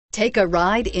Take a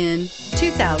ride in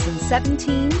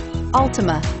 2017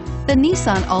 Altima. The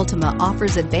Nissan Altima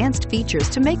offers advanced features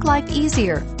to make life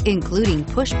easier, including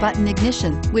push-button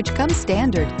ignition, which comes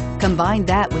standard. Combine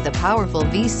that with a powerful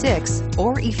V6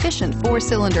 or efficient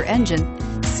 4-cylinder engine,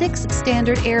 6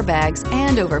 standard airbags,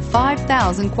 and over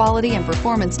 5,000 quality and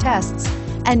performance tests,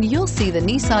 and you'll see the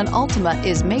Nissan Altima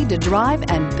is made to drive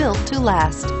and built to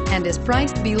last, and is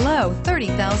priced below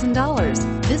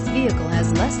 $30,000. This vehicle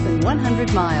has less than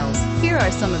 100 miles. Here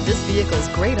are some of this vehicle's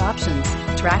great options: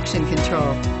 traction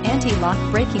control, anti-lock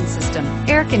braking system,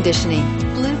 air conditioning,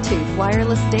 Bluetooth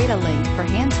wireless data link for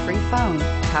hands-free phone,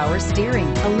 power steering,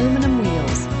 aluminum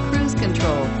wheels, cruise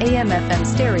control, AM/FM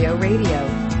stereo radio,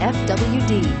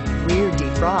 FWD, rear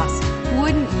defrost.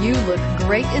 Wouldn't you look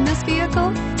great in this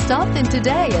vehicle? Stop in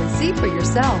today and see for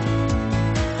yourself.